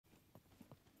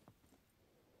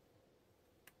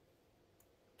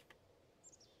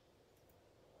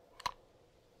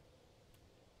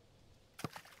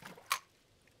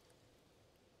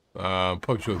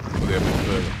Probably should put it a bit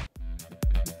further.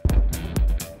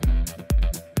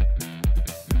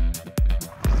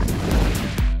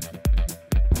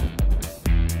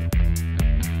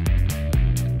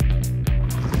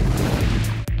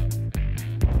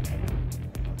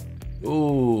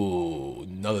 Oh,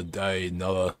 another day,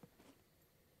 another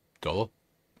dollar.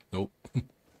 Nope.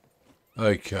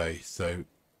 Okay, so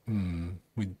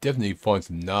we definitely find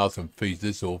some nails and feed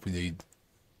this off. We need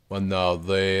one nail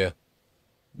there,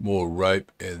 more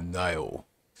rope and nail.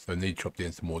 So I need to chop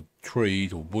down some more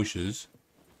trees or bushes.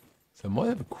 So I might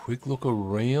have a quick look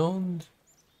around.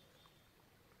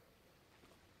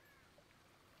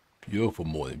 Beautiful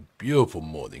morning, beautiful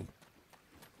morning.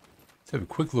 Let's have a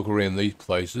quick look around these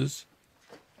places.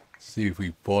 See if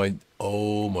we find,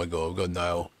 oh my god, we've got a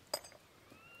nail.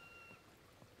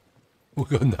 We've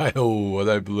got a nail, I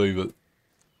don't believe it.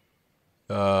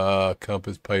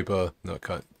 Compass, paper, no I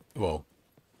can't, well.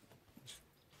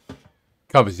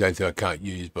 Compass is the only thing I can't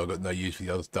use, but I've got no use for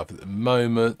the other stuff at the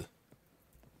moment. Do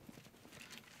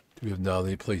we have a nail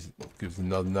here? Please give us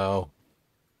another nail.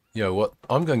 You know what?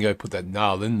 I'm going to go put that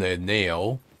nail in there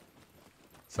now.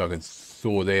 So I can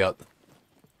sort out.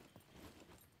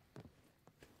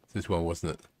 This one,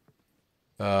 wasn't it?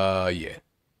 Yeah.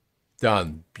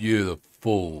 Done.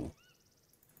 Beautiful.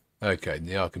 Okay,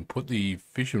 now I can put the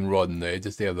fishing rod in there,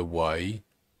 just out of the way.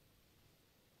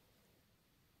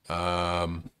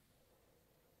 Put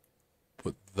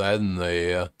that in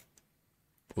there.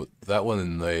 Put that one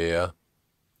in there.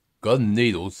 Got a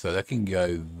needle, so that can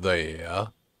go there.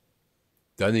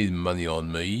 Don't need money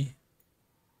on me.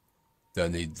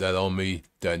 Don't need that on me.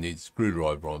 Don't need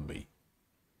screwdriver on me.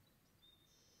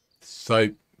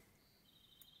 Soap.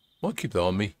 Might keep that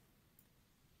on me.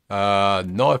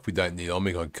 Knife we don't need on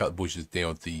me. I can cut bushes down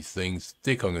with these things.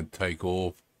 Stick I'm going to take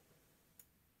off.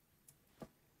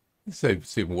 Let's see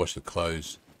if we can wash the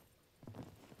clothes.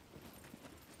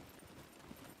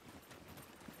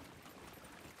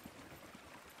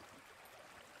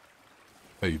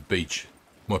 Maybe beach.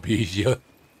 Might be easier.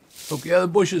 Oh, get out of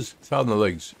the bushes. It's hard on the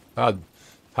legs. Hard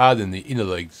in the inner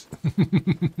legs.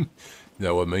 You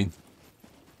know what I mean?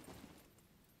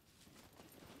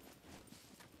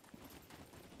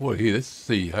 What here? Let's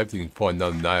see. Hopefully we can find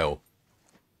another nail.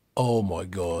 Oh my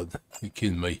god. You're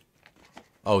kidding me.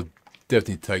 I'll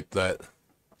definitely take that.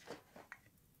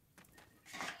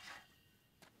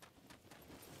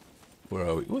 Where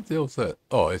are we? What the hell's that?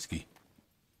 Oh, esky.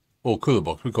 Or cooler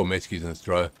box. We call them eskies in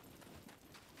Australia.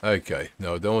 Okay.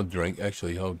 No, I don't want to drink.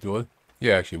 Actually, I'll do it.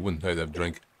 Yeah, actually, wouldn't hurt to have a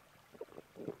drink.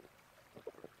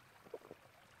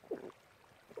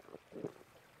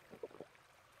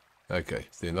 Okay,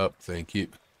 stand up. Thank you.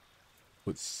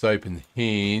 Put soap in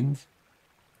hand.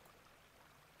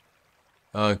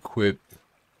 Unequip.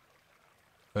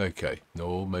 Okay,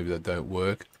 no, maybe that don't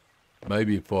work.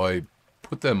 Maybe if I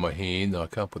put that in my hand, no, I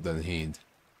can't put that in the hand.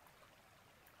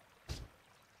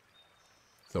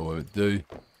 So what it do?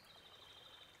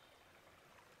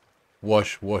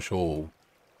 Wash all.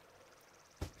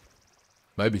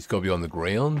 Maybe it's got to be on the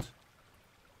ground.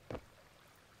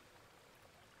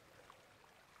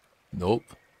 Nope.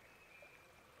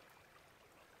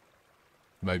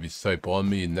 Maybe soap on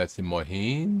me and that's in my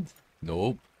hand.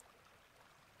 Nope.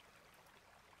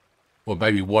 Or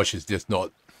maybe wash is just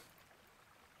not.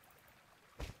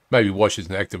 Maybe wash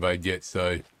isn't activated yet,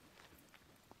 so.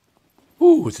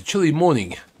 Ooh, it's a chilly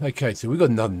morning. Okay, so we got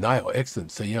another nail.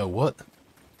 Excellent. So you know what?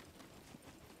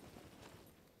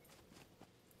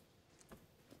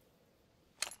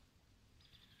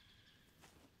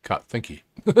 Cut. Thank you.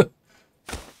 Oh,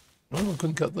 I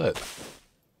couldn't cut that.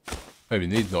 Maybe it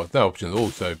needs knife. No option at all,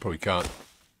 so probably can't.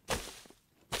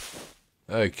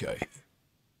 Okay.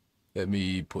 Let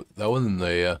me put that one in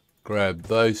there. Grab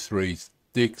those 3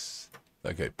 sticks.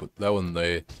 Okay, put that one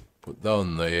there. Put that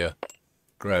one there.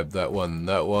 Grab that one and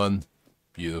that one.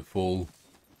 Beautiful.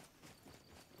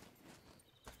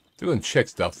 Still gonna check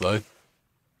stuff though.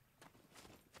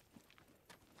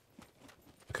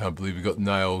 I can't believe we got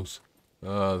nails.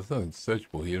 There's nothing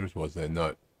searchable here, was there?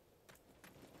 No.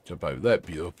 Jump over that.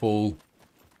 Beautiful.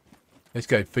 Let's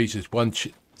go feature this one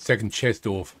second chest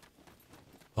off.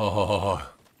 Oh.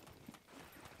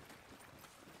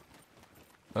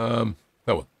 That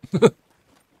one.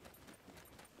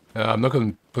 I'm not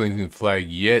going to put anything in the flag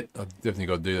yet. I've definitely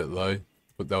got to do that though.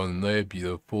 Put that one in there.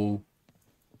 Beautiful.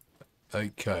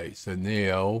 Okay, so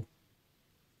now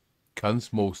cut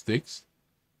small sticks.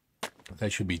 There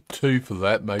should be 2 for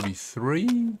that, maybe 3.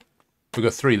 We've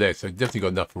got 3 there, so definitely got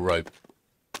enough for rope.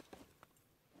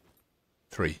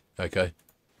 3, okay.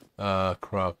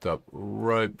 Craft up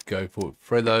rope, go for it.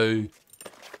 Freddo.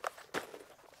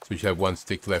 we should have one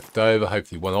stick left over.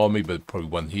 Hopefully one on me, but probably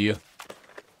one here.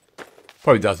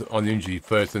 Probably does it on the injury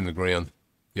first in the ground.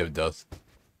 Yeah, it does.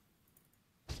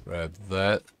 Grab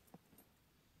that.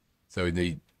 So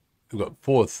we've got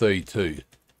 432. So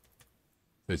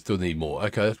we still need more.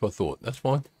 Okay, that's what I thought. That's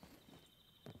fine.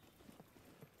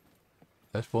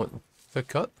 That's fine. Is that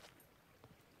cut?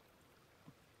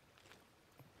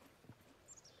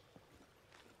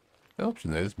 The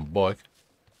option there is my bike.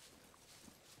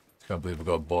 Can't believe I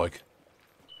got a bike.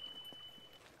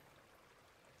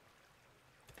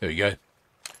 There we go.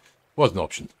 Was an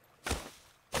option.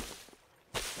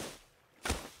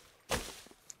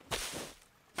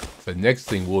 So next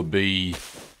thing will be...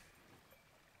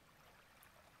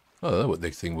 I don't know what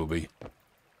next thing will be.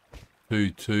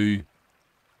 2.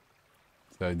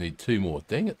 So I need 2 more.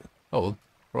 Dang it. Oh,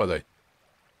 righto.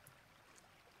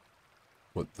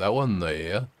 Put that one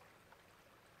there.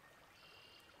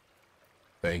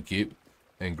 Thank you.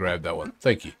 And grab that one.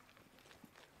 Thank you.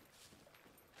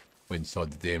 Went inside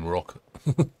the damn rock.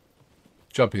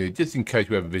 Jump in here just in case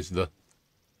we have a visitor.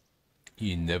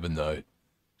 You never know.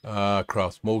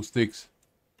 Craft small sticks.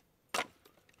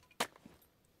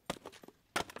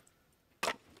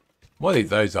 Might eat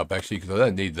those up actually because I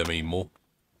don't need them anymore.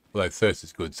 Although thirst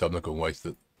is good, so I'm not going to waste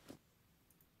it.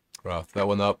 Craft that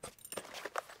one up.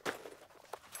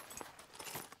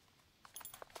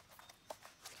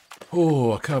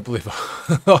 Oh, I can't believe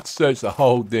I searched the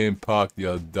whole damn park the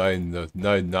other day and there's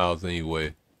no nails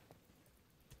anywhere.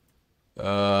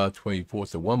 24,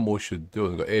 so one more should do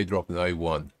it. I've got airdrop and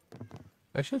A1.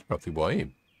 Actually, that's roughly what I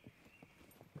am.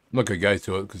 I'm not going to go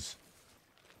to it because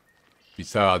it'd be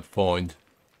so hard to find.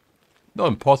 Not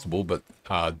impossible, but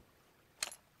hard.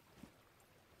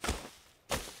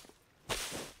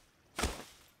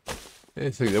 Yeah, I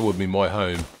think that would be my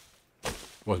home.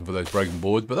 Wasn't for those breaking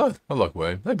boards, but I like where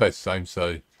I am. They're both the same,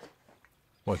 so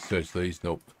might search these.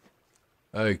 Nope.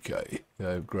 Okay,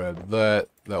 so grab that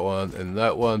one, and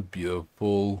that one.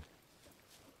 Beautiful.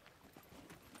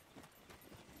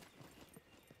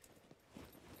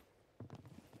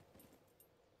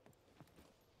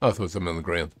 I thought something on the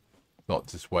ground. Not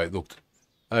this way it looked.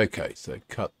 Okay, so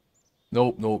cut.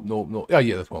 Nope. Oh,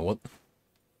 yeah, that's what I want.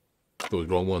 Thought it was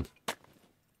the wrong one.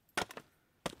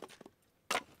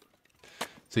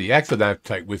 So the axe I don't have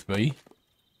to take with me.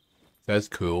 That's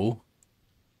cool.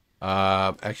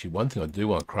 Actually, one thing I do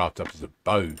want to craft up is a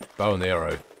bow and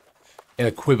arrow, and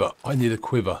a quiver. I need a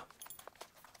quiver.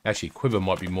 Actually, quiver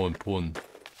might be more important.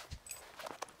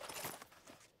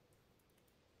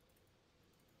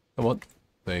 Come on,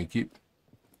 thank you.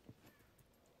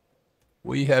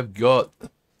 We have got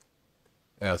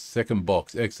our second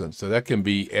box. Excellent. So that can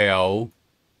be our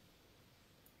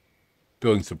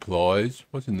building supplies.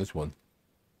 What's in this one?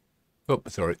 Oh,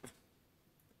 sorry.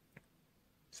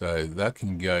 So that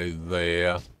can go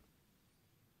there.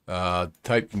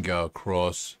 Tape can go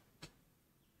across.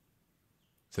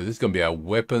 So this is going to be our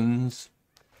weapons,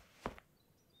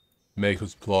 medical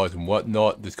supplies and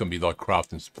whatnot. This is going to be like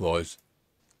crafting supplies.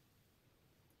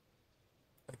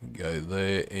 That can go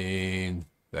there and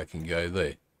that can go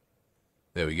there.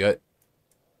 There we go.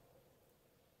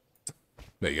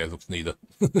 There you go, looks neater.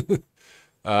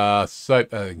 Soap,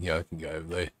 yeah, I can go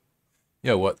over there.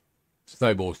 You know what?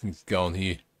 Snowballs can go on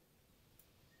here.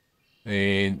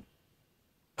 And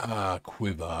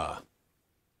quiver.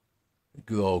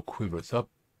 Good old quiver. It's up,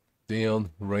 down,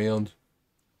 round.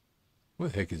 Where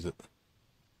the heck is it?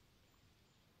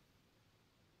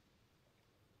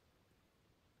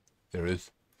 There it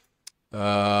is.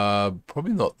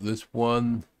 Probably not this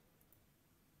one.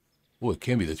 Oh, it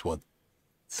can be this one.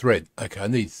 Thread. Okay, I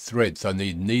need thread, so I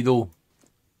need needle.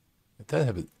 I don't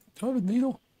have it. Do I have a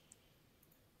needle?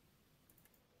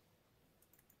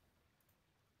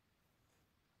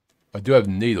 I do have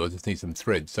a needle, I just need some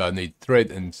thread. So I need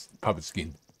thread and puppet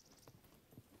skin.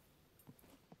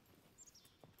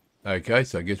 Okay,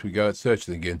 so I guess we go out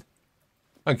searching again.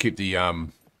 I can keep the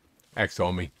axe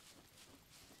on me.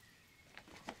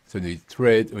 So we need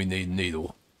thread, we need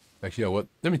needle. Actually, you know what?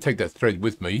 Let me take that thread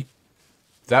with me.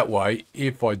 That way,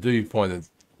 if I do find a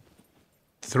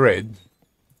thread,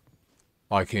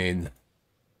 I can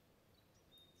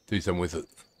do something with it.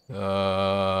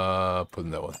 Put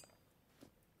in that one.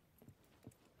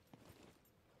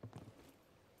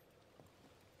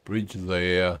 Bridge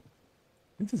there. I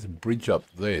think there's a bridge up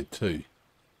there too.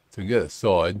 So we can get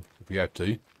aside if we have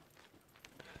to.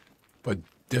 But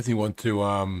definitely want to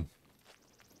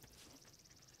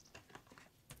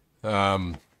try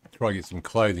and get some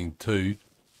clothing too.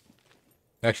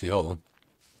 Actually, hold on.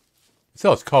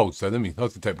 So it's cold, so let me. I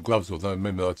have to take my gloves off. I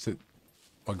remember I said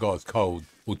my guy's cold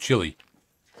or chilly.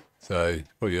 So,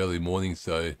 probably early morning,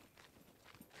 so...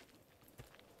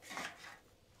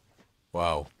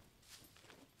 Wow.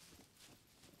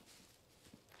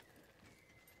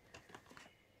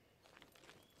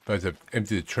 Suppose I've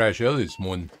emptied the trash early this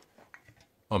morning.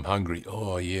 I'm hungry.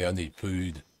 Oh, yeah, I need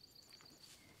food.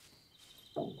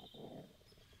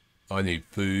 I need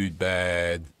food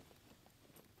bad.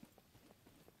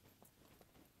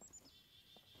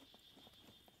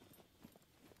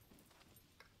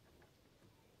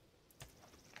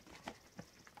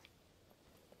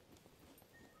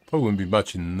 Probably wouldn't be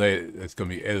much in there that's going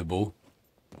to be edible.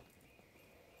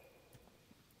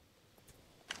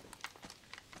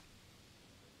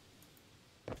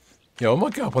 Yeah, I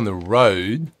might go up on the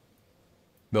road.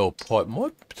 Mel pipe.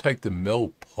 Might take the Mel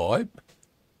pipe.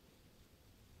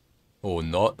 Or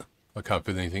not. I can't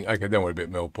fit anything. Okay, don't worry about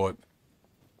Mel pipe.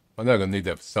 I know I'm going to need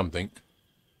that for something.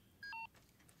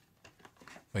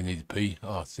 I need to pee.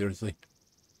 Oh, seriously?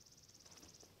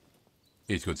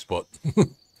 Here's a good spot.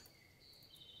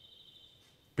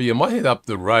 But you might head up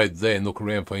the road there and look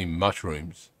around for any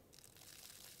mushrooms.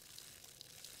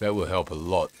 That will help a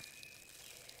lot.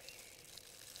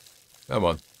 Come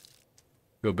on.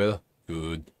 Feel better?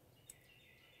 Good.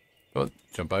 Come on,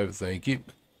 jump over, thank you.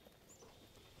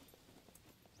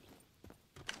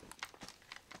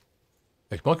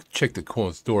 I might check the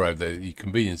corner store over there, the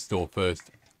convenience store first.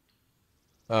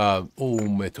 All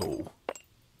metal.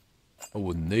 I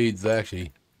wouldn't need that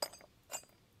actually.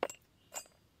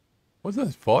 What's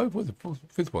that? 5? Where's the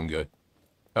fifth one go?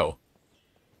 Oh.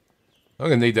 I'm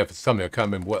going to need that for something. I can't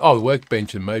remember what. Oh, the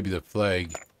workbench and maybe the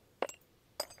flag.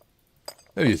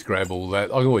 Let me just grab all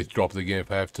that. I can always drop it again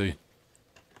if I have to.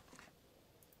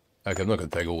 Okay, I'm not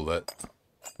going to take all that.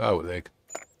 Oh, what the heck.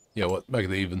 You know what? Make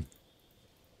it even.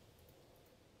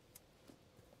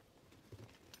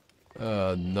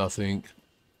 Nothing.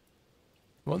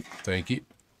 Come on. Thank you.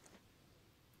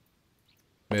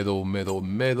 Metal, metal,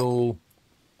 metal.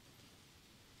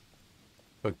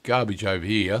 Got garbage over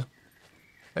here.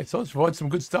 Hey, so let's find some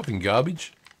good stuff in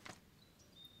garbage.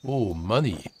 Oh,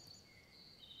 money.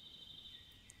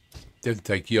 Definitely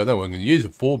take you. I don't know what I'm going to use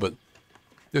it for, but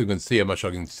I'm going to see how much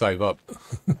I can save up.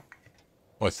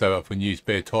 I save up for a new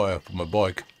spare tyre for my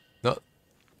bike. No.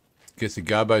 Guess the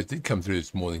garbos did come through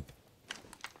this morning.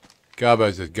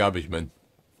 Garbos is garbage man.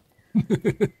 We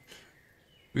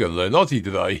got to learn Aussie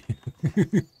today.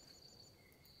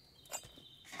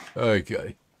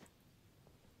 Okay.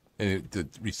 And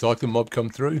did the recycling mob come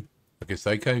through? I guess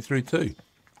they came through too.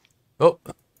 Oh,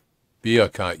 beer, I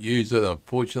can't use it,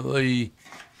 unfortunately.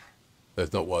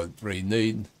 That's not what I really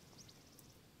need.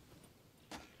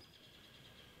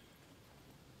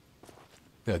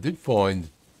 Now, I did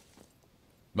find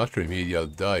mushroom here the other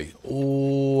day.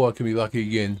 Oh, I can be lucky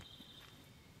again.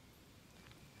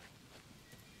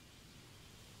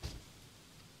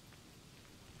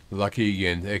 Lucky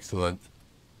again. Excellent.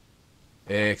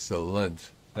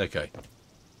 Excellent. Okay.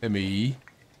 Let me...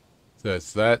 So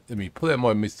that's that. Let me pull out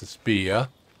my Mr. Spear.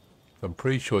 I'm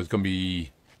pretty sure it's going to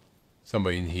be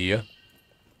somewhere in here.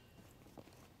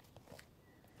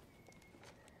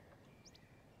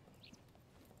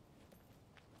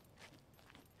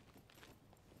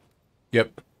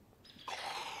 Yep.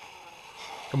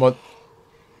 Come on.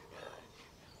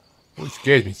 Oh, it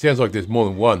scares me. Sounds like there's more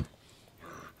than one.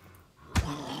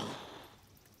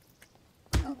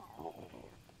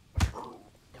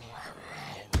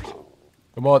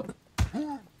 Come on.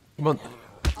 Come on.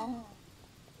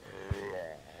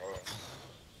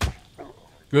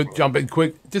 Good. Jump in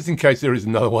quick. Just in case there is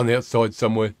another one outside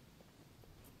somewhere.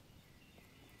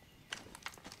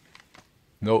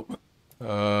 Nope.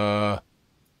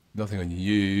 Nothing I can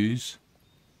use.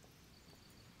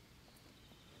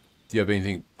 Do you have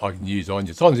anything I can use on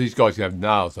you? As long as these guys can have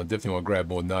nails, I definitely want to grab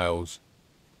more nails.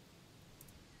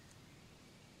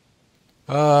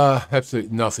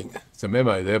 Absolutely nothing. It's a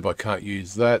memo there, but I can't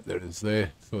use that. There it is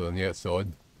there. Sort of on the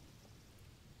outside.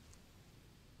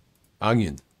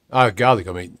 Onion. Garlic,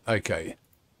 I mean. Okay.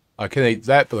 I can eat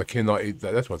that, but I cannot eat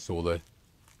that. That's what I saw there.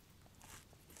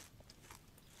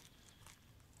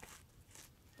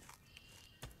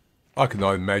 I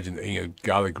cannot imagine eating a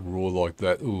garlic raw like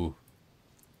that. Ooh.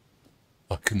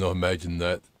 I cannot imagine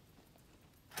that.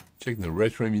 Checking the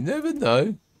restroom, you never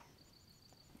know.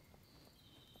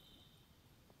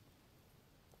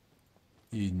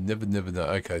 You never know.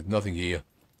 Okay, nothing here.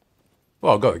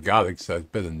 Well, I've got the garlic, so it's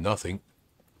better than nothing.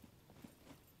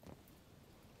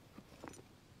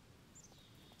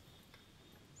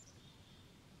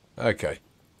 Okay.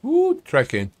 Ooh,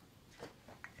 track in.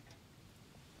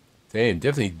 Damn,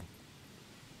 definitely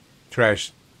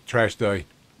trash day.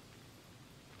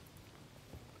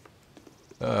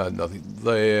 Nothing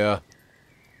there.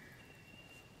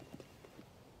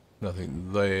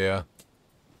 Nothing there.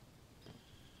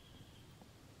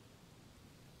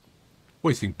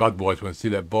 Always think Budweiser when I see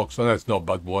that box. I know it's not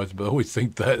Budweiser, but I always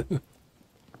think that.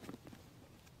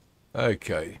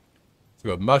 Okay. So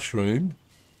we've got mushroom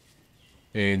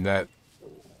and that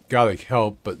garlic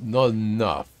help, but not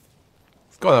enough.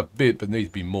 It's gone up a bit, but needs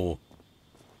to be more.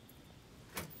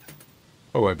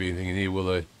 There won't be anything in here, will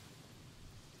there?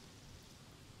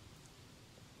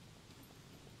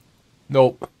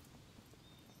 Nope.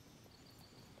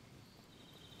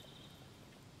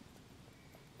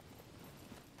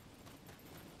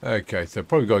 Okay, so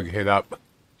probably got to head up.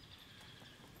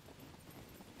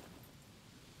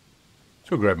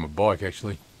 Should grab my bike,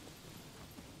 actually.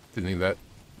 Didn't think of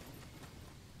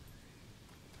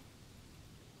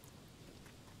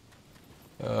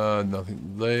that.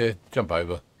 Nothing there. Jump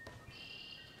over.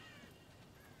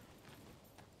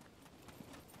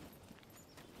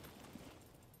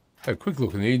 Have a quick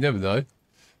look in here, you never know.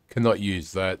 Cannot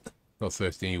use that. Not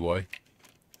thirsty anyway.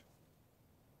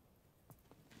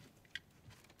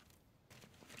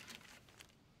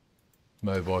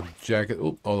 Mobile jacket.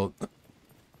 Oh, hold on.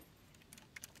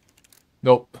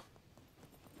 Nope.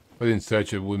 I didn't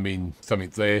search it, would mean something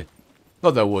there.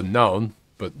 Not that I wouldn't known,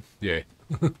 but yeah.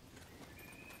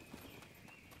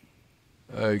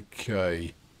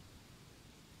 Okay.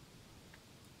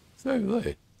 It's over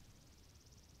there.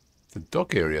 It's a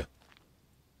dock area.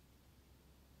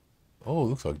 Oh,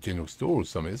 looks like a general store or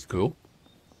something. That's cool.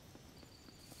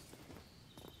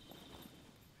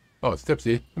 Oh, steps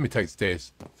here. Let me take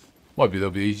stairs. Might be a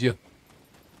little bit easier.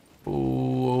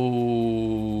 Oh,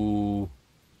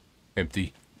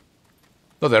 empty.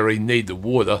 Not that I really need the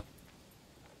water.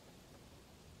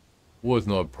 Water's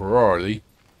not a priority.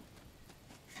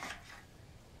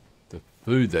 The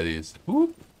food, that is.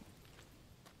 Whoop.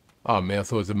 Oh man, I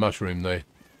thought it was a mushroom there.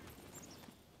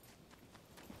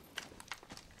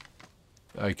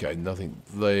 Okay, nothing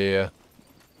there.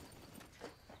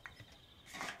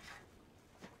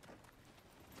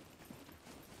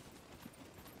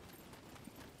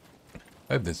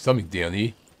 I hope there's something down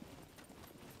here.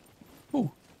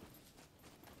 Ooh.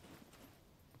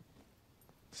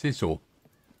 Seesaw.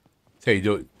 That's how you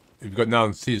do it. If you've got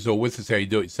nothing seesaw with, that's how you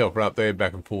do it yourself, right up there,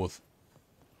 back and forth.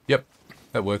 Yep,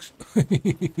 that works.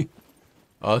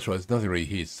 Oh, that's right, there's nothing really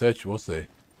here. Search, what's there?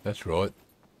 That's right.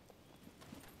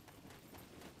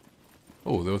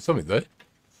 Oh, there was something there.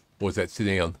 What was that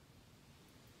sitting on?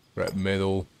 Scrap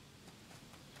metal.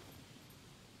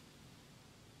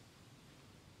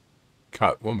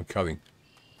 Cut. What am I cutting?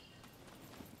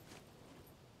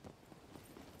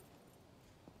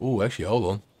 Oh, actually, hold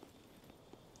on.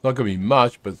 Not going to be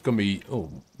much, but it's going to be... Oh,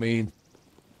 man.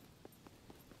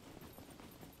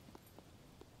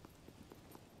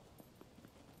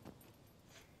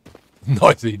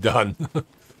 Nicely done. I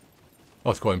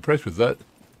was quite impressed with that.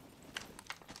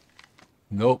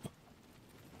 Nope.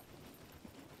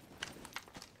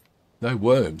 No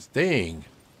worms. Dang.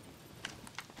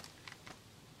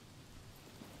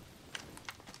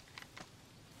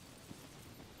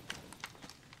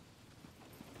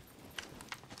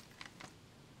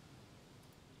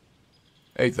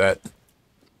 Ate that.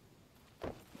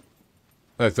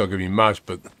 That's not going to be much,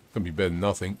 but it's going to be better than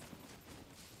nothing.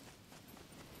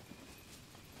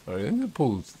 Alright, I'm going to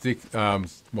pull stick, I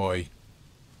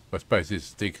suppose this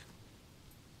stick,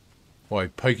 my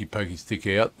pokey stick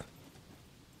out.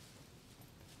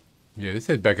 Yeah, let's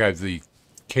head back over to the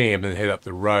camp and head up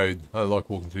the road. I don't like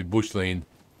walking through bushland.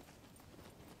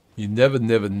 You never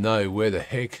know where the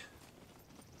heck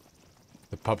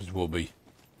the puppets will be.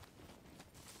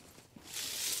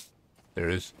 There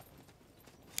it is.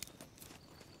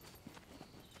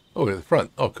 Oh, at the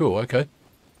front. Oh, cool. Okay.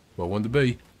 Well, I wanted to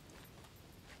be.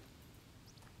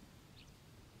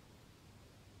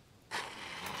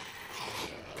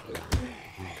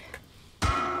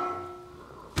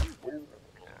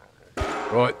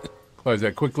 Right. Close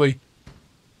that quickly.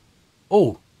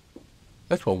 Oh,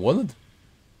 that's what I wanted.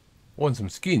 I want some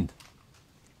skin.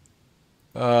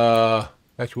 Actually,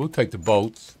 we'll take the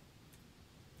bolts.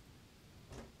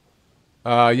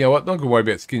 You know what? I'm not going to worry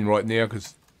about skin right now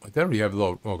because I don't really have a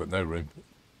lot. Oh, I've got no room.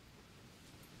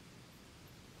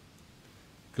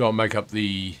 Got to make up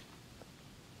the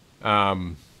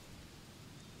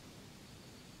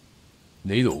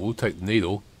needle. We'll take the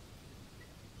needle.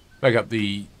 Make up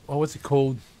the, oh, what's it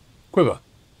called? Quiver.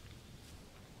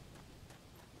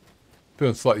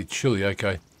 Feeling slightly chilly,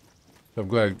 okay. So I'm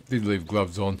glad I did leave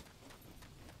gloves on.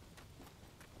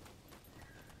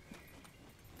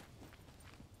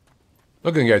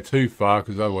 Not going to go too far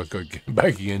because otherwise I've got to get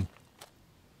back again.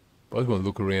 I just want to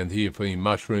look around here for any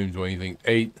mushrooms or anything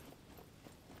to eat.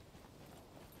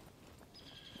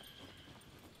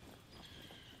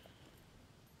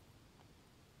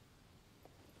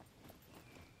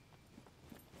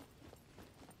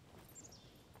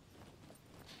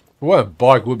 Well, a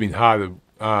bike would have been hard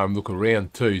to look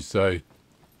around too, so...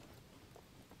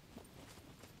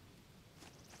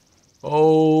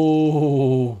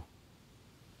 Oh!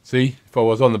 See, if I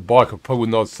was on the bike, I probably would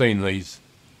not have seen these.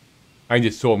 I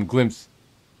just saw them glimpse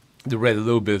the red a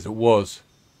little bit as it was.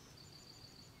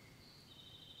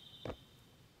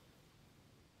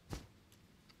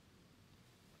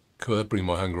 Cool, that bring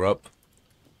my hunger up.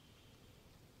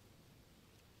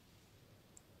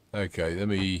 Okay, let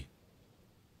me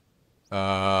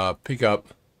pick up.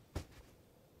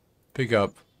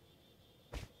 Let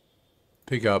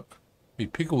me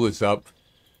pick all this up.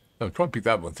 I'm trying to pick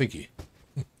that one, thank you.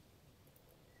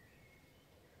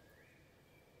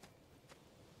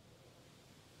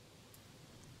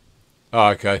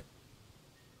 Oh, okay.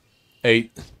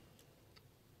 8.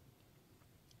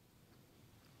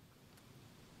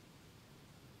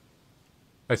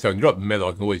 Hey, so I can drop the metal,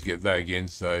 I can always get that again,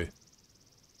 so...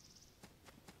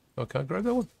 I can't grab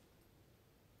that one?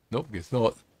 Nope, guess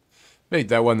not. Eat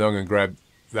that one, then I'm going to grab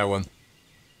that one.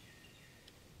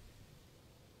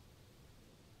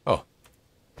 Oh.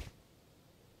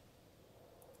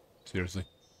 Seriously?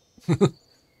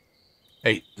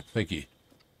 8, thank you.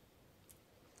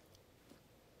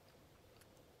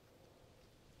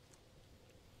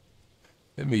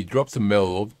 Let me drop some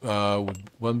metal. Would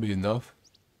one be enough?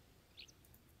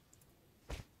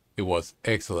 It was.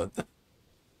 Excellent.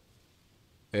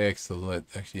 Excellent.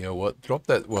 Actually, you know what? Drop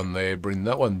that one there. Bring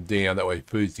that one down. That way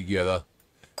food's together.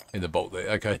 In the bolt there.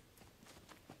 Okay.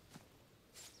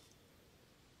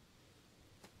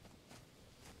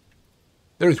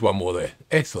 There is one more there.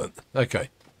 Excellent. Okay.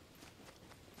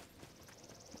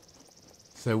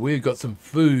 So we've got some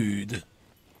food.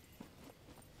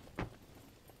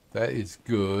 That is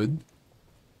good.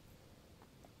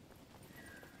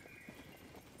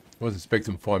 I wasn't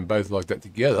expecting to find both like that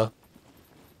together.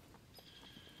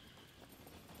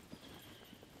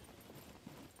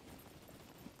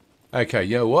 Okay,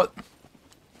 you know what? I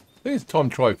think it's time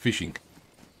to try fishing.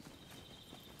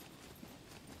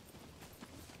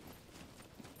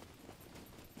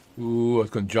 Ooh, I was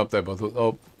going to jump there, but I thought,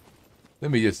 oh,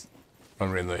 let me just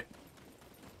run around there.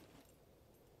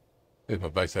 There's my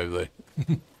base over there.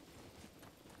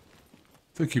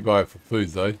 Still keep eye out for food,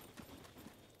 though.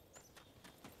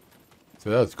 So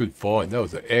that was a good find. That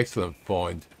was an excellent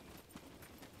find.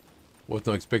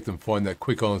 Wasn't expecting to find that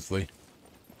quick, honestly.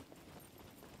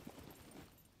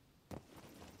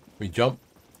 We jump.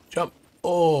 Jump.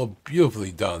 Oh,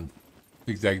 beautifully done.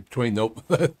 Zigzag between. Nope.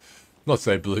 Not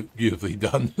so beautifully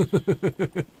done.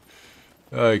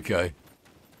 Okay.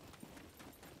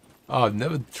 Oh, I've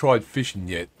never tried fishing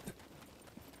yet.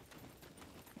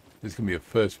 This is going to be a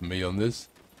first for me on this.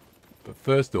 But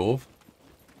first off,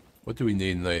 what do we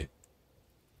need in there?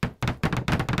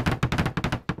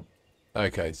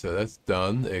 Okay, so that's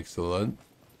done. Excellent.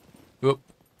 Oop.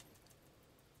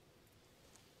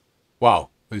 Wow,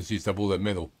 I just used up all that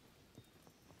metal.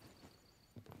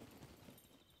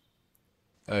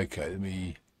 Okay, let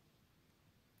me...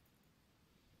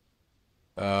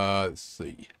 let's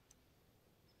see.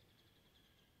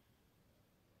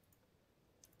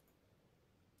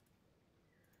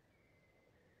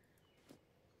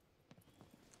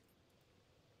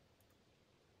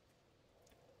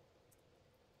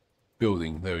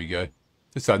 Building, there we go.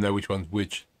 Just so I know which one's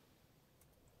which.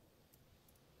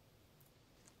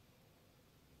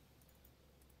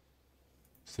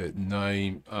 Set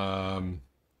name,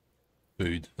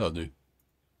 food, that'll do.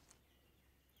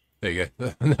 There you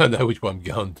go. I know which one I'm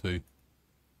going to.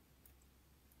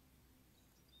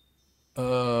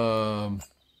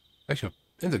 Actually,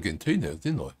 I ended up getting 2 now,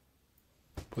 didn't I?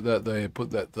 Put that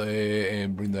there,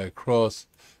 and bring that across.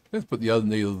 Let's put the other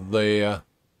needle there.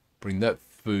 Bring that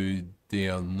food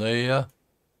down there.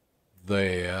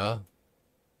 There,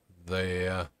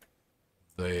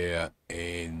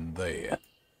 and there.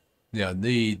 Now I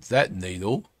need that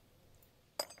needle.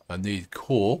 I need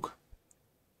cork.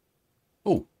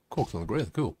 Oh, cork's on the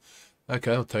ground. Cool.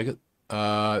 Okay, I'll take it.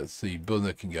 Let's see. Building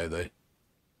that can go there.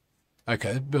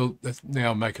 Okay, let's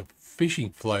now make a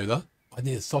fishing floater. I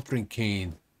need a soft drink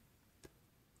can.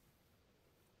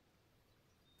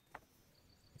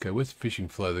 Okay, where's the fishing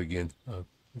floater again? Oh,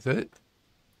 is that it?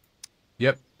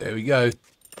 Yep, there we go.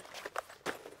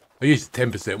 I used the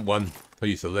 10% one. I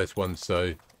used the less one,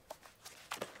 so...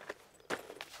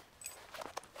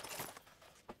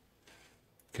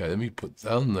 Okay, let me put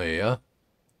that on there.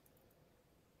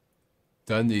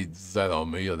 Don't need that on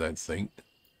me, I don't think.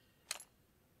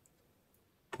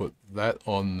 Put that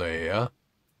on there.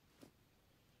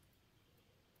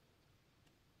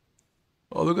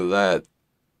 Oh, look at that.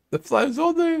 The flame's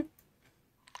on there.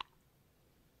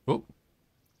 Oh.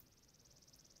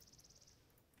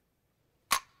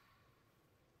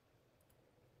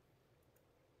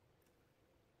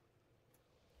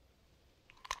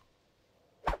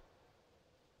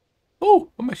 Oh,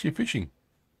 I'm actually fishing.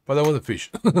 But I want to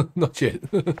fish. Not yet.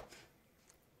 Put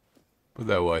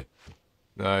that away.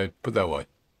 No, put that away.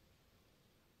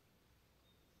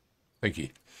 Thank you.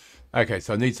 Okay,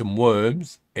 so I need some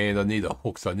worms and I need a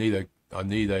hook. So I need a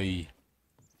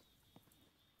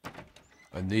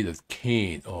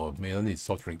can. Oh man, I need a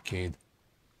soft drink can.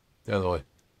 Don't I?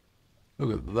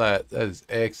 Look at that. That is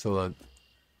excellent.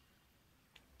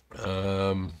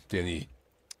 Down here.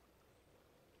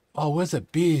 Oh, where's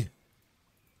that beer?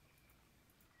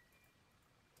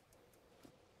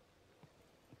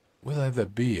 Where do I have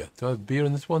that beer? Do I have beer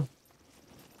in this one?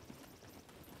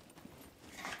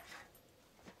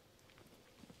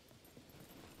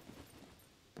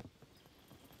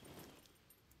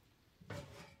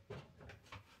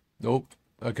 Nope.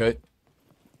 Okay.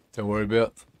 Don't worry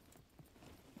about.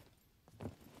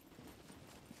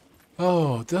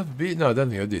 Oh, did I have a beer? No, I don't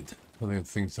think I did. I think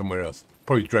it's thing somewhere else.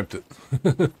 Probably dreamt it.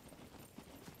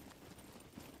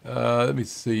 Let me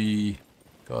see.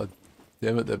 God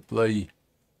damn it, that bloody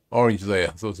orange there.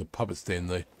 I thought it was a puppet stand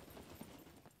there.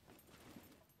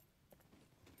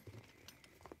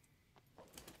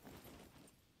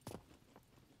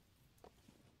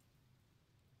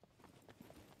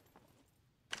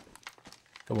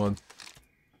 Come on.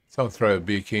 Someone throw a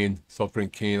beer can, soft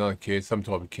drink can, I don't care, some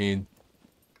type of can.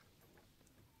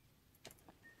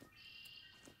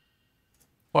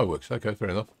 Fireworks, okay, fair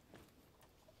enough.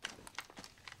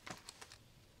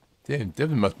 Damn,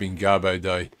 Devon must be in Garbo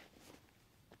Day.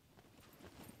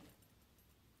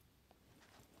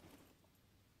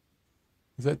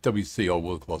 Is that WC or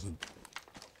World Closet?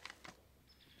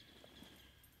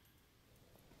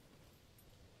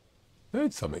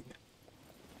 Heard something.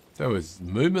 That was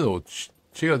movement or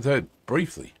she got that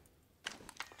briefly.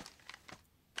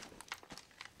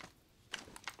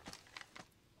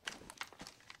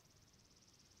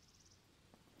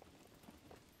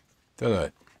 Don't know.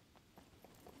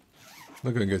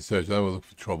 Not gonna get searched. I don't want to look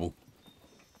for trouble.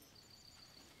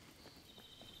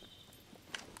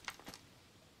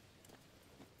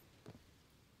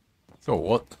 So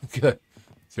what?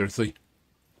 Seriously?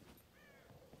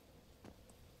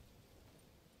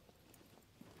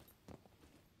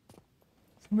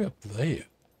 Something up there.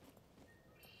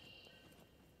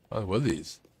 I don't know what it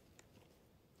is.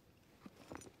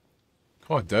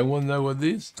 Oh, I don't want to know what it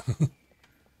is.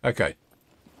 Okay.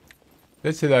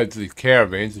 Let's head over to the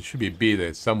caravans. There should be a beer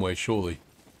there somewhere, surely.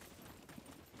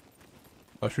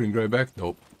 I shouldn't go back?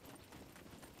 Nope.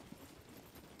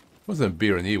 Wasn't a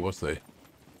beer in here, was there?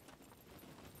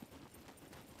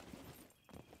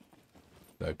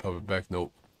 No, pop it back?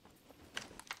 Nope.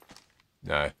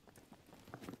 No.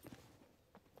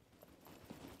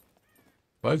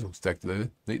 Those all stacked there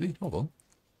neatly. Hold on.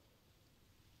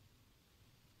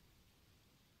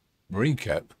 Marine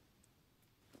cap.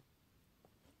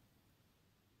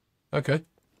 Okay.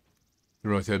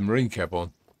 Right, had marine cap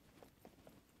on.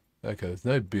 Okay, there's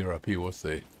no beer up here, what's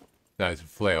there? No, it's a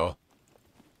flower.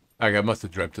 Okay, I must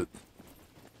have dreamt it.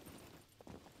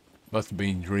 Must have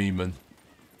been dreaming.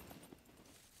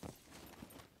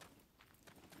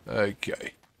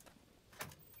 Okay.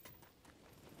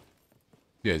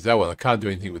 Yeah, it's that one. I can't do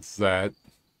anything with that.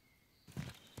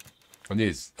 I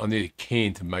need a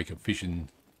can to make a fishing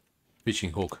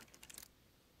hook.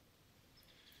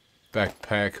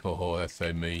 Backpack. Oh, that's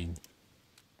so mean.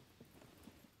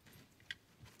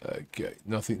 Okay,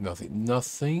 nothing.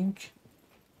 Leave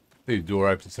the door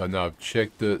open so I know I've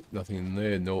checked it. Nothing in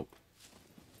there. Nope.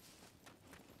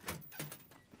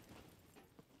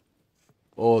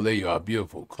 Oh, there you are.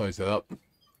 Beautiful. Close that up.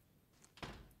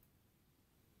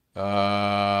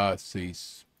 Let's see.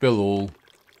 Spill all.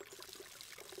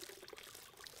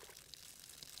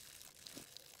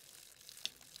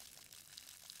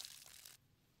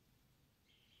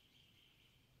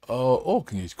 Oh,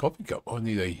 can use coffee cup. I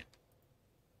need a...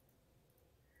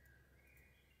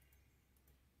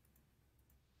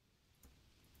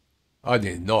 I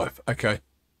need a knife. Okay.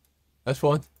 That's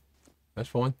fine. That's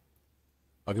fine.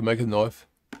 I can make a knife.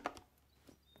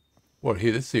 What,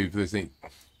 here, let's see if there's any...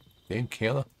 Damn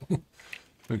counter.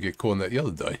 We get caught on that the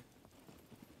other day.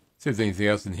 See if there's anything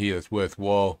else in here that's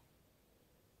worthwhile.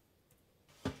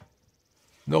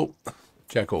 Nope.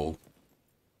 Jack all.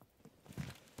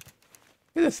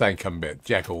 Yeah, the saying come about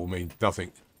Jack all means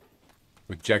nothing.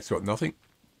 But Jack's got nothing.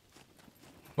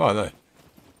 Oh, no.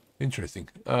 Interesting.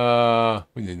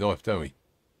 We need a knife, don't we?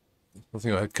 I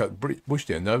think I had cut bush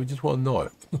down. No, we just want a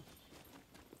knife.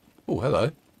 Oh,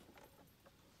 hello.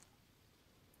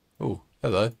 Oh,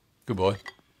 hello. Goodbye.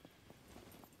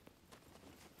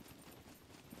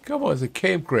 Come on, it's a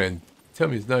campground. Tell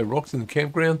me there's no rocks in the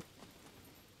campground?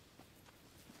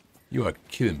 You are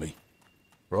kidding me.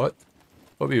 Right?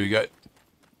 Oh, here we go.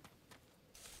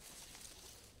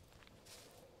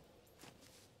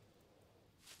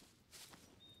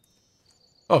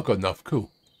 Oh, I've got enough.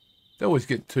 Cool. They always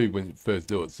get two when you first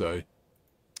do it, so.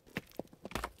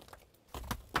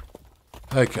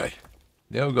 Okay.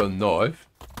 Now we've got a knife.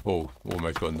 Oh,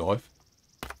 almost got a knife.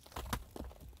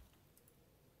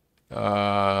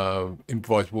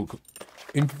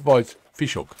 Improvised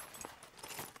fish hook.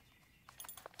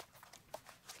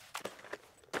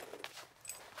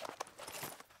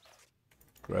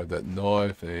 Grab that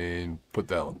knife and put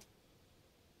that on.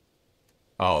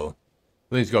 Oh,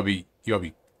 I think it's gotta be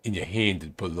in your hand to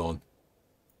put it on.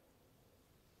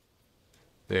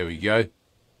 There we go.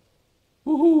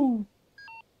 Woohoo!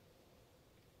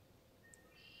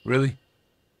 Really?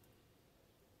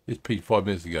 Just peeked 5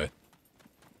 minutes ago.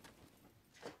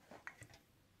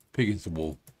 Pig against the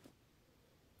wall.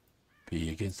 Pig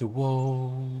against the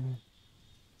wall.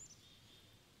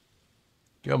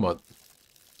 Come on.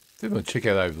 I'm going to check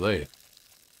out over there.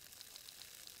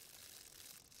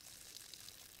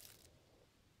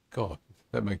 God,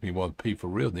 that makes me want to pee for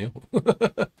real now.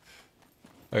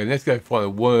 Okay, let's go find a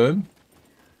worm.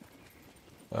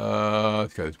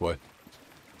 Let's go this way.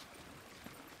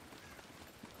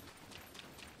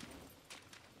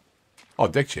 Oh,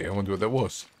 deck chair. I wonder what that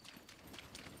was.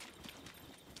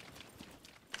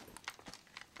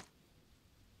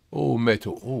 Oh,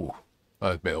 metal. Oh,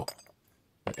 that's metal.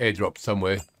 An airdrop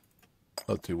somewhere.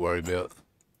 Not too worried about.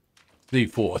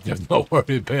 D4, I'm not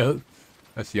worried about.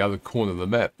 That's the other corner of the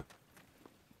map.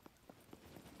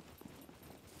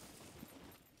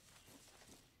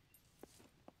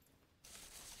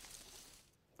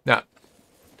 Nah.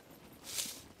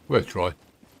 Worth a try.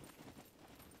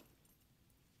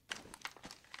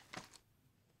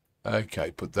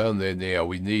 Okay, put down there now.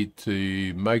 We need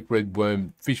to make red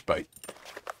worm fish bait.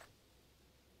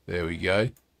 There we go.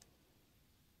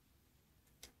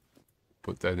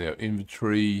 Put that in our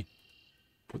inventory.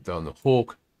 Put down the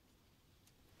hook.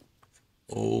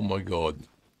 Oh my god.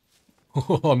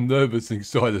 I'm nervous and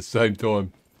excited at the same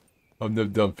time. I've never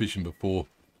done fishing before.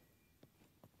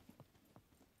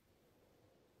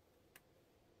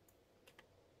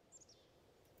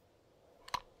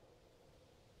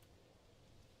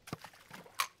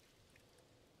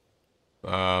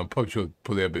 Probably should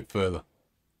pull it a bit further.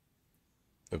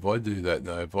 If I do that,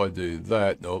 no. If I do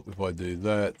that, nope. If I do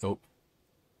that, nope.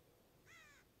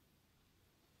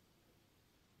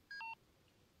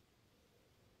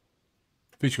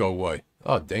 Fish go away.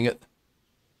 Oh, dang it.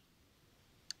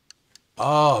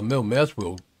 Ah, middle mouse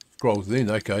wheel scrolls in.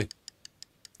 Okay.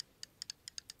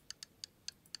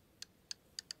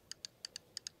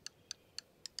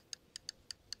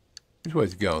 Which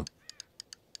way's it going?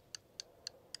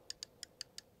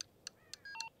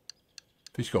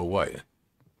 Fish go away.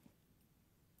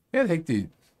 How the heck did...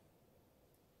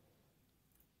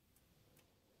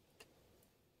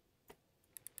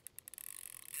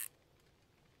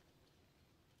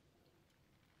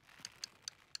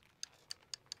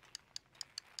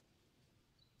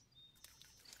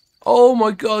 Oh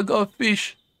my god, I got a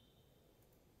fish.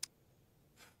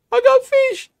 I got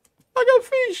fish. I got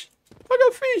fish. I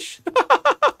got fish.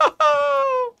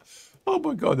 Oh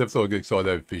my god, that's all I get excited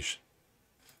over fish.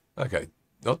 Okay,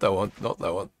 not that one. Not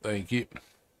that one. Thank you.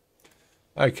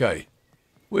 Okay,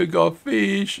 we got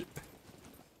fish.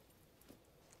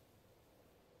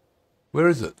 Where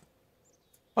is it?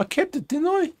 I kept it, didn't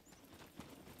I?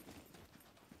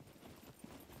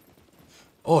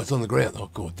 Oh, it's on the ground. Oh,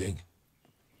 god dang.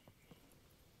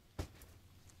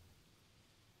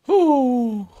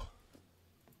 Oh.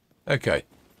 Okay.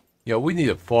 Yeah, we need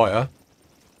a fire.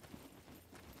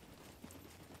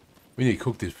 We need to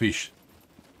cook this fish.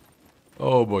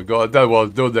 Oh my god, I don't know why I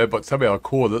was doing that, but somehow I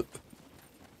caught it.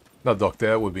 Not knocked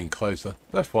out, would have been closer.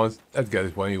 That's fine. That'd go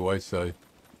this way anyway, so.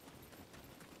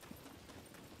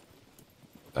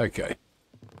 Okay.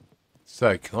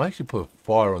 So, can I actually put a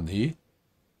fire on here?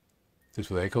 Just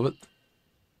for the heck of it?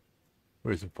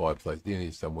 Where's the fireplace? In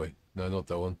here somewhere. No, not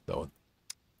that one. That one.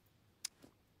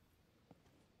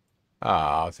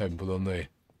 Ah, it's haven't put on there.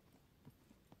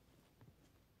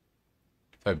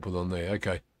 Haven't put on there.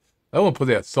 Okay. I want to put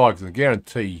it outside because I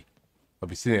guarantee I'll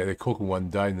be sitting out there cooking one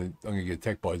day and then I'm going to get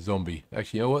attacked by a zombie.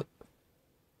 Actually, you know what?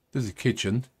 This is a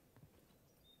kitchen.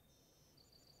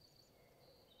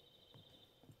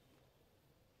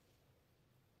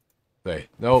 There.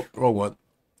 No, wrong one.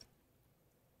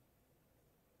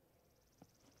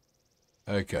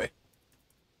 Okay.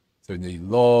 So we need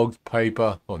logs,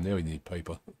 paper. Oh, now we need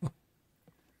paper.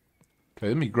 Okay,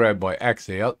 let me grab my axe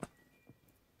out.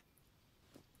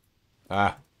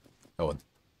 Ah, that one.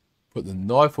 Put the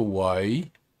knife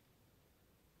away.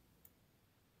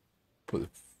 Put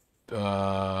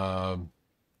the...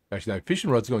 actually, no, fishing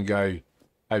rod's going to go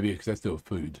over here because that's still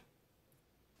food.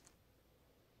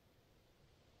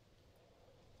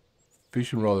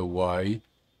 Fishing rod away.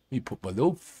 Let me put my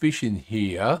little fish in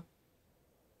here.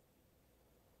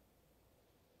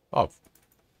 Oh,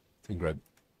 can grab.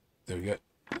 There we go.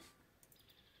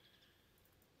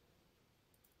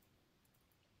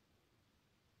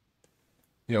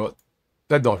 You know what?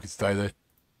 That knife can stay there.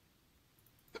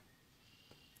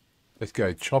 Let's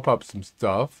go chop up some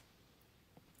stuff.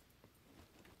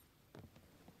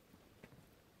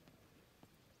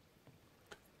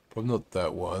 Probably not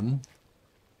that one.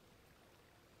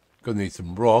 Gonna need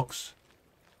some rocks.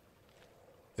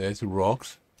 There's the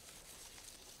rocks.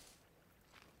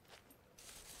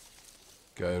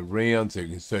 Go around so you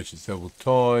can search it several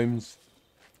times.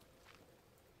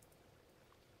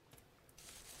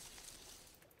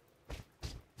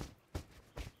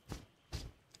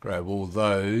 Grab all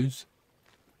those.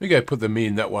 We go put them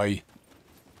in, that way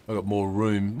I've got more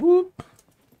room. Whoop.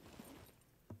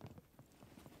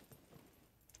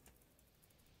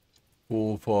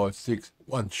 Four, five, six.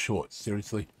 One short,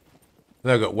 seriously.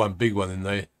 And I've got one big one in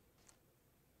there.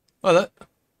 Oh, that.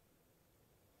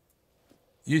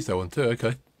 Use that one too,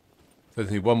 okay. So I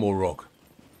need one more rock.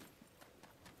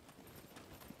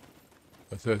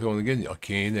 I circle one again. I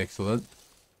can, excellent.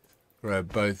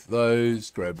 Grab both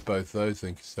those,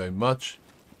 thank you so much.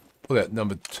 Pull out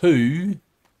number 2.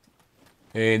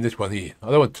 And this one here. I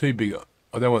don't want too big,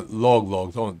 I don't want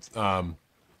logs, I want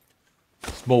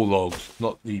small logs,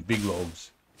 not the big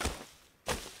logs.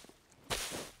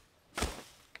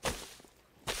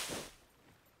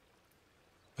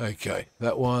 Okay,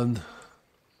 that one,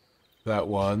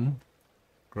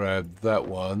 grab that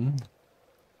one,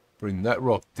 bring that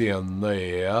rock down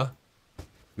there,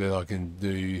 then I can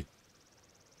do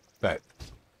that.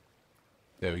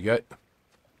 There we go.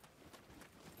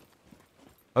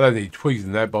 I don't need twigs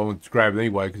in that, but I want to grab it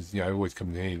anyway because, you know, it always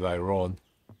comes in handy later on.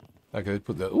 Okay, let's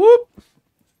put the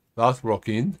last rock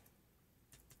in.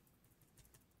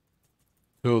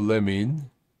 Fill them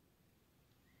in.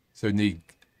 So we need,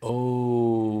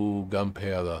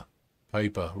 gunpowder,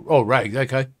 paper. Oh, rags,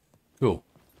 okay, cool.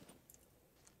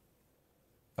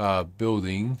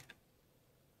 Building.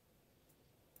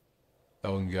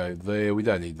 That one go there. We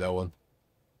don't need that one.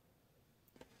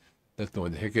 That's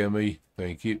annoying the heck out of me.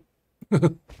 Thank you.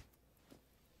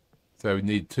 So we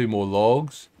need 2 more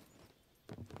logs.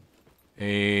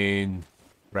 And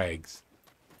rags.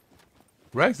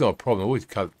 Rags not a problem. I always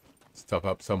cut stuff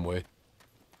up somewhere.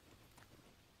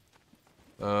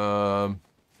 A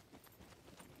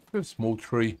small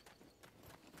tree.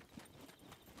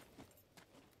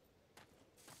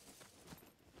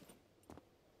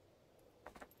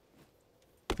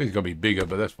 I think it's gonna be bigger,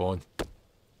 but that's fine.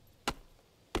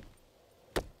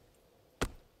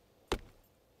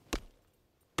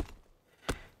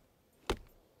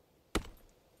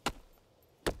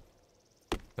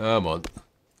 Come on.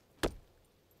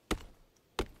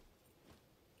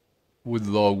 Wood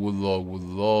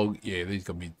log. Yeah, these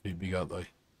gonna be too big, aren't they?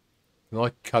 Can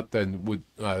I cut then wood?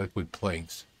 That's wood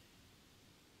planks.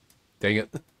 Dang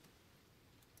it.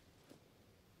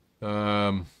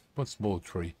 What small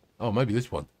tree? Oh, maybe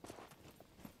this one.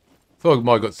 Thought I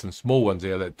might have got some small ones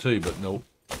out of that too, but no.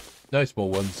 No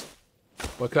small ones.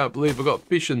 I can't believe I got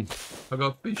fishing. I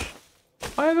got fish.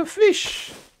 I have a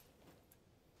fish.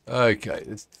 Okay,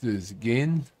 let's do this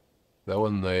again. That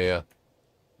one there.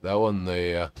 That one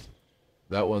there.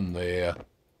 That one there.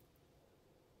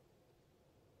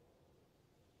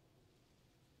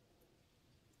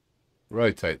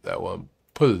 Rotate that one.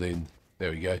 Put it in.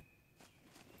 There we go.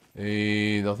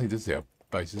 And I think this is our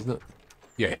base, isn't it?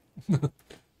 Yeah.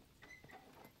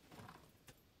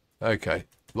 Okay.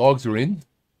 Logs are in.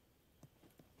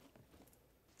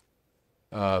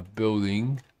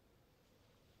 Building.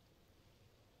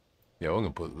 Yeah, I'm going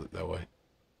to put it that way.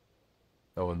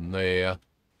 That one there. Let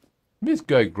me just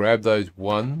go grab those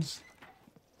ones.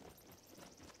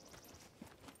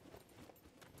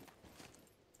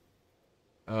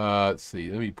 Let's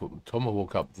see. Let me put the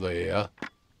tomahawk up there.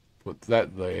 Put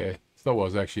that there. It's not what I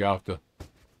was actually after.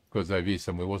 Because over here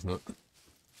somewhere, wasn't it?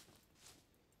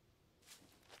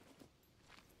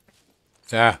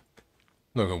 Ah,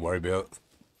 not going to worry about it.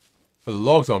 But the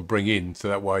logs I'll bring in, so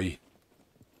that way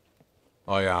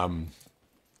I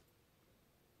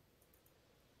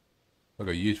got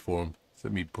use for them. So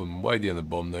let me put them way down the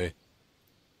bottom there.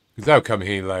 Because they'll come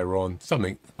here later on.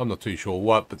 Something, I'm not too sure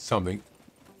what, but something.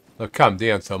 They'll come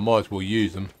down, so I might as well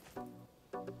use them.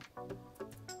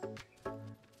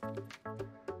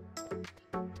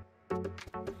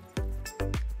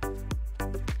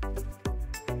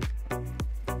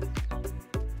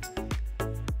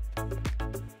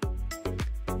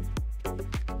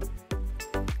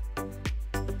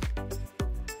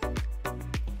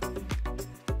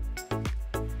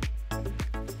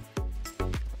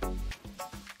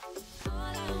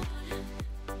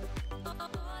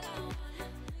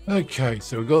 Okay,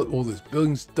 so we've got all this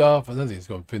building stuff. I don't think it's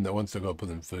going to fit in that one, so I've got to put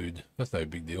in food. That's no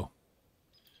big deal.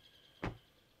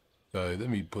 So let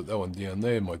me put that one down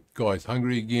there. My guy's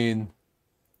hungry again.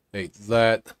 Eat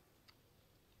that. Let's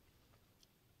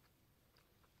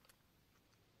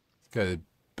go to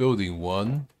building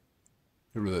one.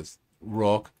 Get rid of that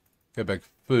rock. Go back to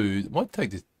food. I might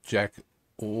take this jacket,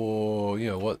 or you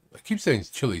know what? I keep saying it's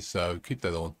chilly, so keep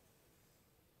that on.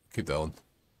 Keep that on.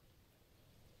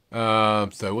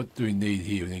 So what do we need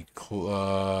here? We need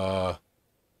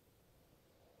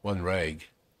one rag.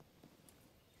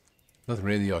 Nothing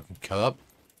really I can cut up.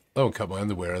 I won't cut my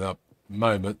underwear in up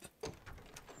moment.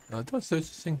 Do I search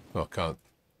this thing? Oh, I can't.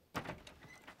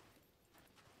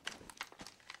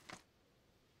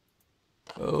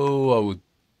 Oh, I would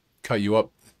cut you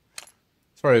up.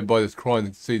 Sorry everybody that's crying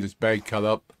to see this bag cut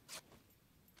up.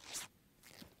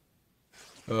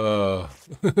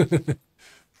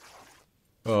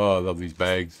 Oh, I love these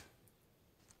bags.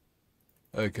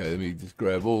 Okay, let me just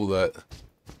grab all that.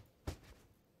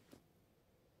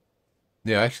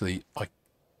 Yeah, actually,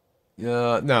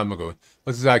 no, I'm not going.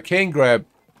 Let's say I can grab.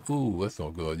 Ooh, that's not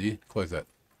a good idea. Close that.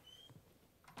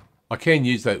 I can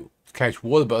use that to catch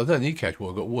water, but I don't need to catch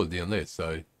water. I've got water down there,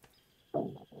 so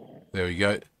there we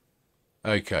go.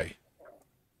 Okay.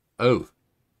 Oh,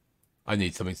 I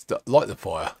need something to light the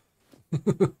fire.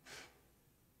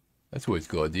 That's always a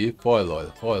good idea. Fire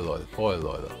lighter, fire lighter, fire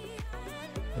lighter.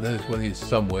 And there's one here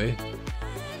somewhere.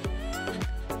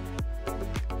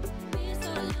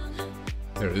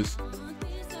 There it is.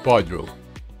 Fire drill.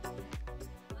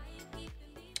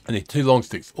 I need 2 long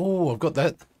sticks. Oh, I've got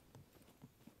that.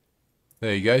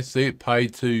 There you go. See, it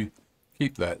paid to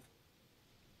keep that.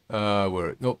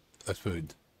 Where? Nope, that's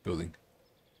food. Building.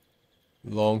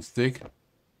 Long stick.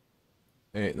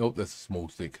 And, nope, that's a small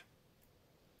stick.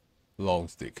 Long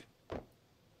stick.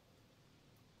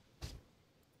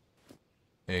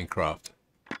 And craft.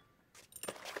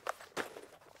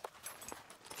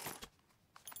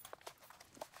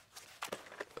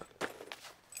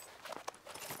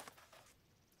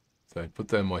 So put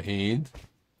that in my hand.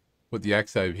 Put the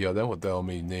axe over here. I don't know what that'll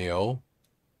mean now.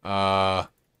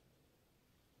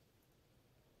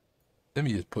 Let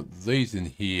me just put these in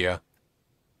here.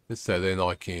 Just so then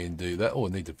I can do that. Oh, I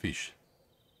need to fish.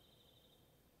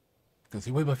 I can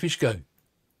see where'd my fish go?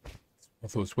 I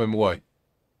thought it swam away.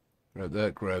 Grab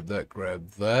that, grab that,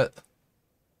 grab that.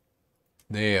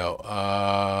 Now,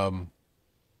 I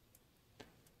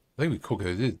think we cook it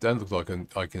as is. Don't look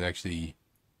like I can actually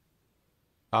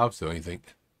harvest or anything.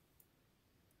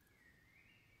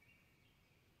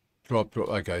 Drop.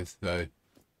 Okay, so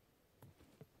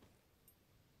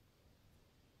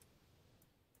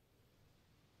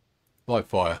light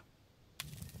fire.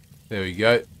 There we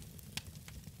go.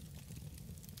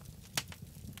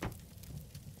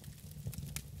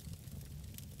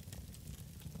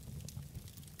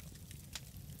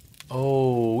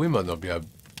 Oh, we might not be able to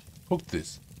cook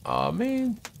this. Ah,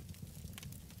 man.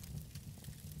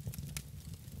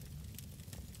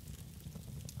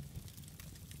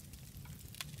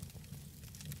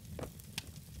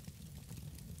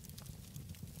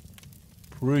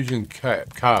 Perusian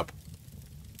carp.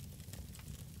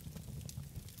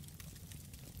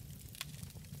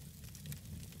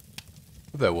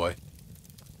 That way.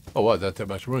 Oh, wow, that's that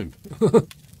much room.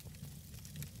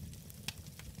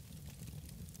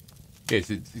 Yes,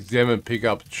 it's examine, pick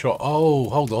up, chop. Oh,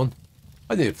 hold on.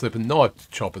 I need a flipping knife to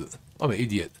chop it. I'm an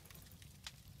idiot.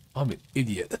 I'm an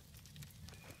idiot.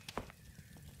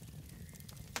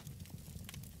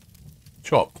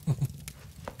 Chop.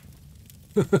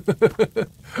 Of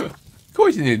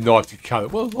course you need a knife to cut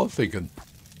it. What was I thinking?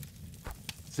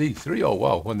 C3? Oh,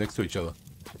 wow. One next to each other.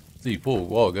 C4 a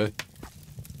while ago.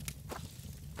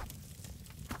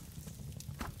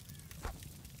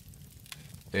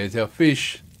 There's our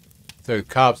fish. So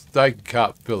carp steak and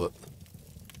carp fillet.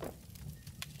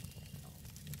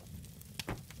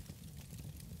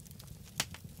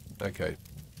 Okay.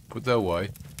 Put that away.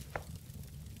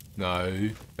 No,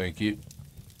 thank you.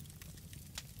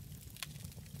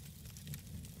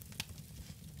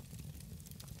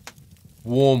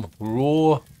 Warm,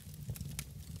 raw.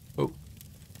 Oh,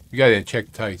 you go there and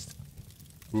check taste.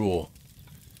 Raw.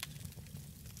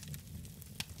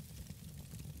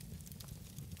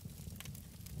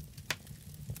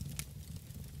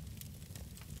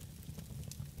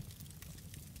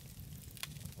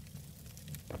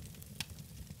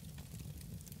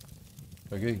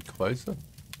 Am I getting closer?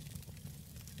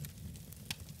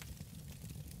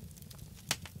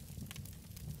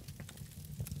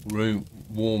 Room,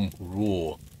 warm,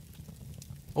 raw.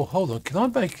 Oh, hold on. Can I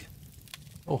make...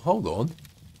 Oh, hold on.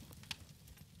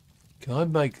 Can I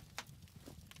make...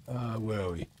 where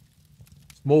are we?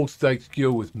 Small steak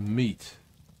skewer with meat.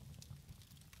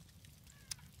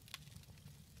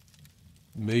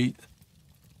 Meat.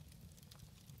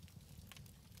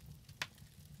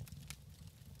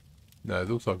 No, it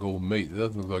looks like all meat. It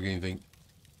doesn't look like anything.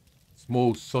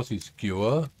 Small sausage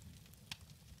skewer.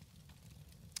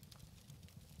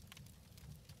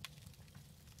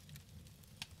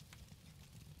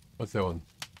 What's that one?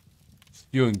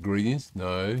 Stew ingredients?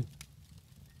 No.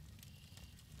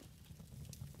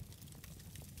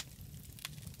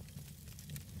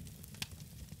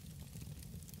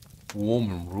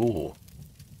 Warm and raw.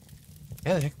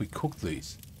 How the heck we cook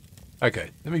these?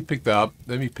 Okay, let me pick that up.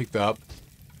 Let me pick that up.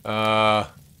 I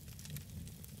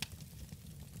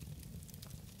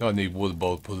need water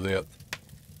bowl to put it out.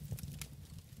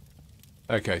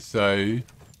 Okay, so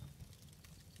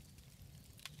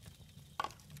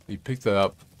you pick that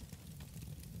up.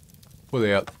 Put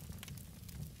it out.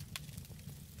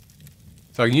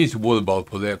 So I can use the water bowl to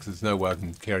put it out because there's no way I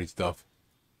can carry stuff.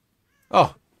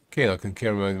 Oh, I can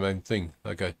carry my own thing.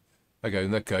 Okay. Okay,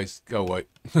 in that case, go away.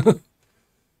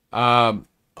 I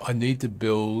need to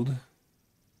build...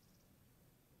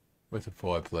 Where's the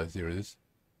fireplace? There it is.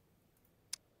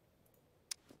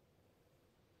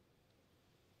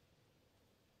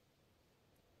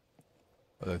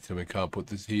 I don't tell me I can't put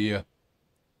this here.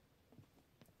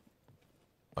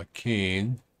 I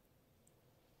can.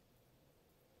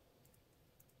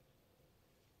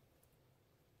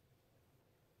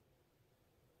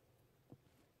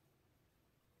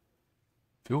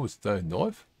 Fill with stone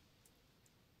knife?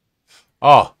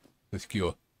 Ah, the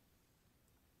skewer.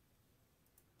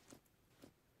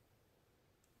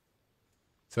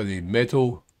 So the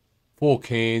metal, 4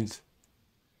 cans,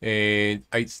 and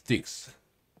 8 sticks.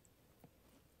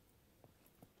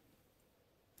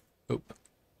 Oop.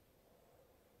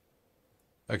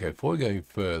 Okay, before we go any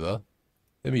further,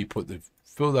 let me put the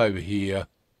fill over here.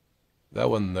 That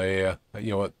one there.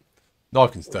 You know what?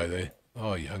 Knife can stay there.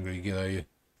 Oh, you hungry again, are you?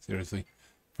 Seriously?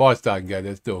 Fire starting go,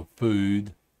 that's still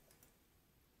food.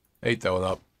 Eat that one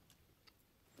up.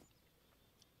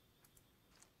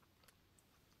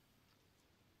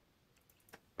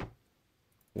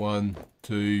 One,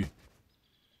 two,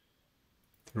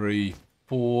 three,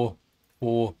 four.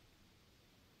 Four,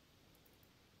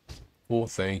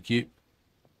 thank you.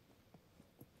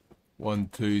 1,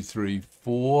 2, 3,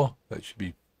 4. That should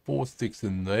be 4 sticks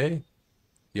in there.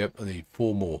 Yep, I need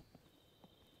 4 more.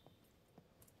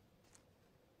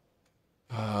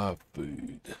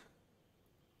 Food. So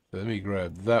let me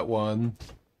grab that 1,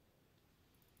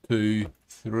 2,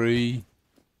 3.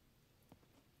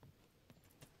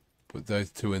 Put those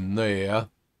 2 in there.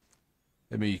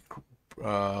 Let me took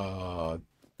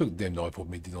the damn knife on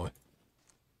me, didn't I?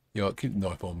 Yeah, keep the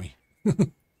knife on me.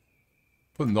 Put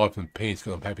the knife in the pants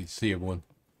because I'm happy to see everyone.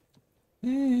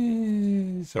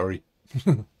 Sorry.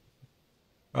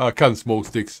 Cutting small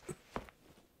sticks.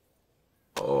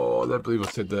 Oh, I don't believe I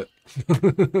said that.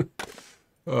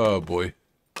 Oh boy.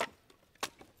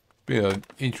 Been an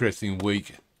interesting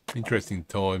week. Interesting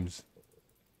times.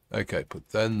 Okay, put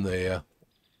that in there.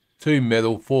 2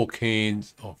 metal, 4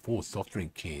 cans. Oh, 4 soft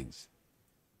drink cans.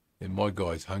 And my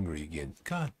guy's hungry again.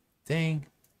 God dang.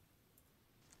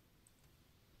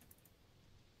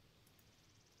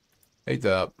 Eat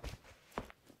that up.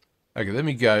 Okay, let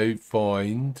me go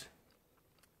find...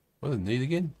 What does it need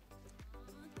again?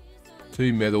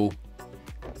 2 metal,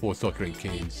 4 soft drink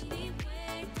cans.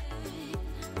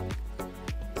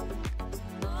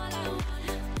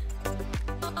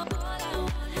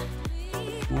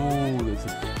 Ooh, there's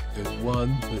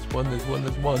one.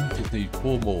 Just need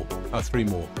 4 more. 3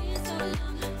 more.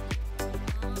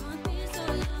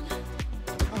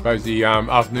 Suppose the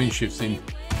afternoon shift's in.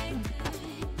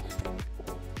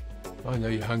 I know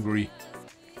you're hungry.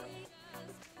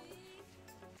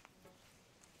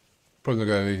 Probably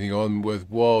not got anything on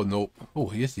worthwhile. Nope.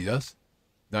 Oh, yes he does.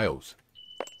 Nails.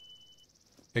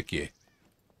 Heck yeah.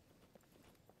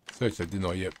 Searched that, didn't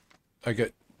I? Yep.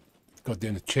 Okay. Got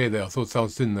down the chair there. I thought someone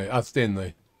was sitting there. Standing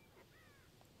there.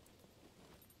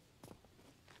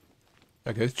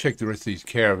 Okay, let's check the rest of these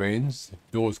caravans.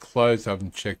 Doors closed. I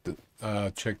haven't checked it.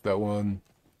 Check that one.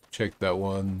 Check that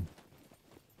one.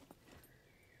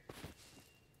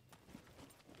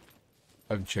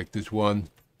 I haven't checked this one.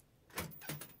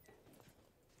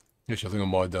 Yes, I think I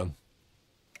might have done.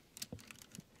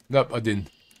 Nope, I didn't.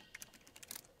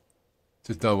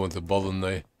 There's no one to bother in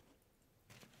there.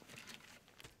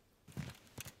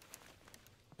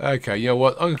 Okay, you know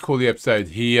what? I'm going to call the episode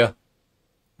here.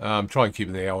 Try and keep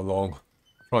it an hour long.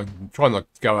 Try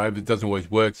not to go over. It doesn't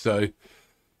always work. So,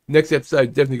 next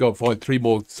episode, definitely got to find 3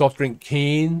 more soft drink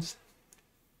cans.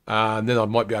 And then I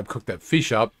might be able to cook that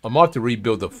fish up. I might have to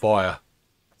rebuild the fire.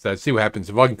 So, see what happens.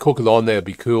 If I can cook it on there, it'd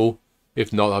be cool.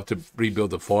 If not, I'll have to rebuild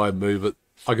the fire, move it.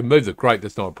 I can move the crate.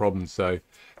 That's not a problem. So,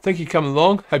 thank you for coming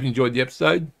along. Hope you enjoyed the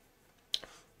episode.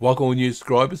 Welcome all new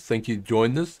subscribers. Thank you for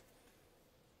joining us.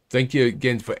 Thank you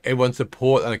again for everyone's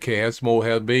support. I don't care how small,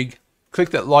 how big. Click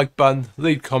that like button,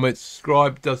 leave comments,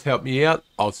 subscribe. It does help me out.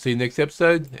 I'll see you next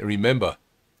episode. And remember,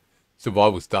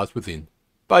 survival starts within.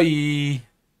 Bye.